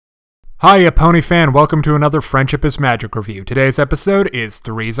Hiya, Pony fan. Welcome to another Friendship is Magic review. Today's episode is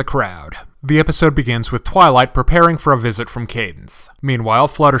Three's a Crowd. The episode begins with Twilight preparing for a visit from Cadance. Meanwhile,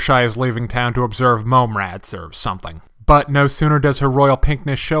 Fluttershy is leaving town to observe Mome Rats or something. But no sooner does her royal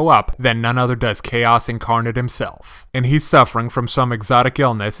pinkness show up than none other does Chaos Incarnate himself. And he's suffering from some exotic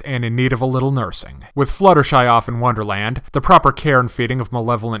illness and in need of a little nursing. With Fluttershy off in Wonderland, the proper care and feeding of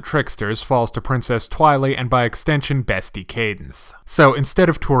malevolent tricksters falls to Princess Twilight and by extension Bestie Cadance. So instead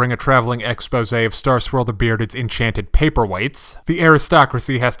of touring a traveling expose of Starswirl the Bearded's enchanted paperweights, the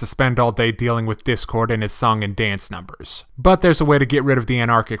aristocracy has to spend all day dealing with Discord and his song and dance numbers. But there's a way to get rid of the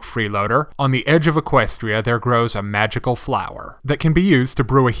anarchic freeloader. On the edge of Equestria there grows a magical flower that can be used to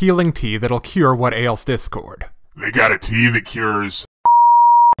brew a healing tea that'll cure what ails Discord. They got a tea that cures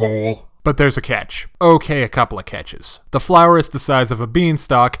hole. But there's a catch. Okay, a couple of catches. The flower is the size of a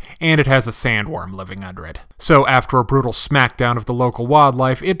beanstalk, and it has a sandworm living under it. So after a brutal smackdown of the local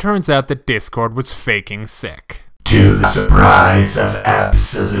wildlife, it turns out that Discord was faking sick. To the surprise of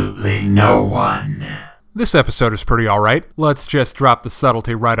absolutely no one. This episode is pretty alright. Let's just drop the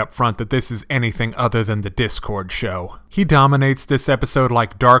subtlety right up front that this is anything other than the Discord show. He dominates this episode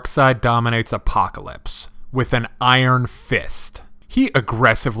like Darkseid dominates Apocalypse, with an iron fist. He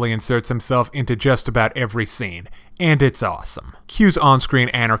aggressively inserts himself into just about every scene, and it's awesome. Q's on-screen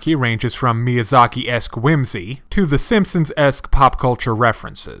anarchy ranges from Miyazaki-esque whimsy to The Simpsons-esque pop culture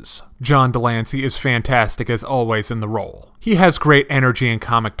references. John Delancey is fantastic as always in the role. He has great energy and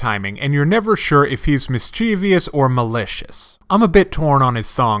comic timing, and you're never sure if he's mischievous or malicious. I'm a bit torn on his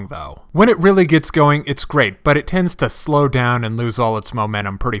song, though. When it really gets going, it's great, but it tends to slow down and lose all its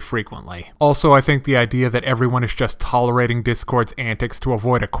momentum pretty frequently. Also, I think the idea that everyone is just tolerating Discord's antics to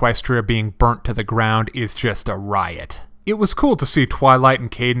avoid Equestria being burnt to the ground is just a riot. It was cool to see Twilight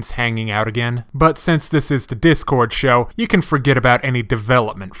and Cadance hanging out again, but since this is the Discord show, you can forget about any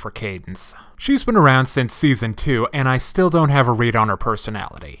development for Cadance. She's been around since Season 2, and I still don't have a read on her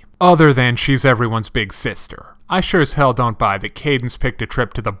personality. Other than she's everyone's big sister. I sure as hell don't buy that Cadance picked a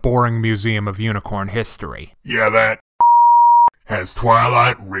trip to the boring Museum of Unicorn History. Yeah, that has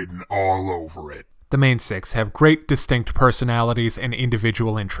Twilight written all over it. The main six have great distinct personalities and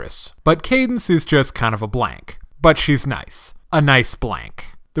individual interests, but Cadance is just kind of a blank. But she's nice. A nice blank.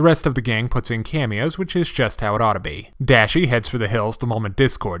 The rest of the gang puts in cameos, which is just how it ought to be. Dashie heads for the hills the moment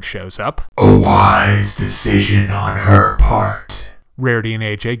Discord shows up. A wise decision on her part. Rarity and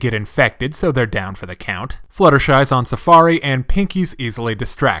AJ get infected, so they're down for the count. Fluttershy's on safari, and Pinky's easily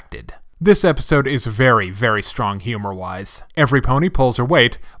distracted. This episode is very, very strong humor-wise. Every pony pulls her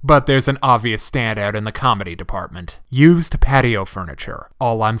weight, but there's an obvious standout in the comedy department. Used patio furniture,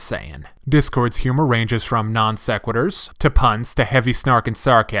 all I'm saying. Discord's humor ranges from non-sequiturs, to puns, to heavy snark and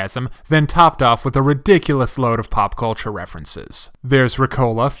sarcasm, then topped off with a ridiculous load of pop culture references. There's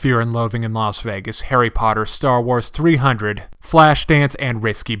Ricola, Fear and Loathing in Las Vegas, Harry Potter, Star Wars 300, Flashdance, and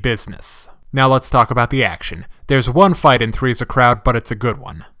Risky Business. Now let's talk about the action. There's one fight in Three's a Crowd, but it's a good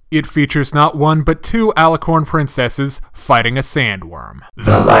one. It features not one, but two Alicorn princesses fighting a sandworm.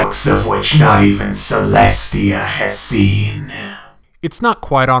 The likes of which not even Celestia has seen. It's not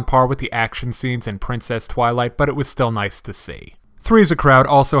quite on par with the action scenes in Princess Twilight, but it was still nice to see. Three's a Crowd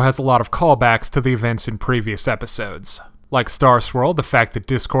also has a lot of callbacks to the events in previous episodes. Like Starswirl, the fact that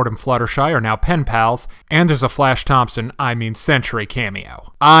Discord and Fluttershy are now pen pals, and there's a Flash Thompson, Century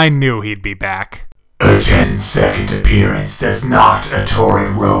cameo. I knew he'd be back. A 10-second appearance does not a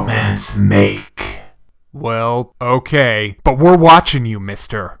torrid romance make. Well, okay, but we're watching you,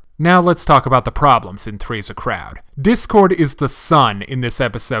 mister. Now let's talk about the problems in Three's a Crowd. Discord is the sun in this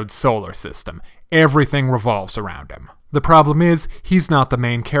episode's solar system. Everything revolves around him. The problem is, he's not the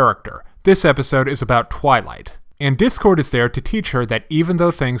main character. This episode is about Twilight. And Discord is there to teach her that even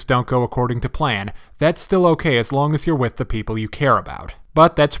though things don't go according to plan, that's still okay as long as you're with the people you care about.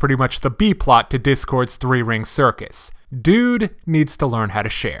 But that's pretty much the B-plot to Discord's three-ring circus. Dude needs to learn how to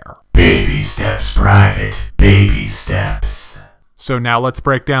share. Baby steps, Private. Baby steps. So now let's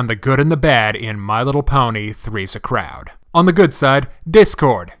break down the good and the bad in My Little Pony: Three's a Crowd. On the good side,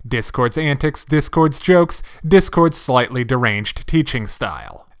 Discord. Discord's antics, Discord's jokes, Discord's slightly deranged teaching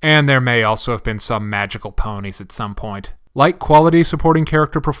style. And there may also have been some magical ponies at some point. Like quality supporting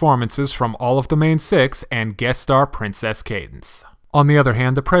character performances from all of the main six and guest star Princess Cadance. On the other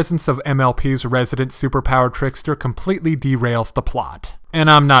hand, the presence of MLP's resident superpowered trickster completely derails the plot.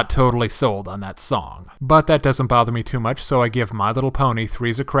 And I'm not totally sold on that song. But that doesn't bother me too much, so I give My Little Pony: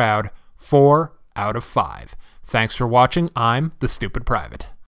 Three's a Crowd 4 out of 5. Thanks for watching. I'm the Stupid Private.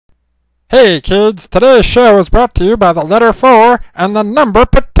 Hey kids, today's show is brought to you by the letter 4 and the number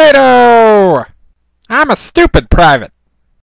potato! I'm a stupid private.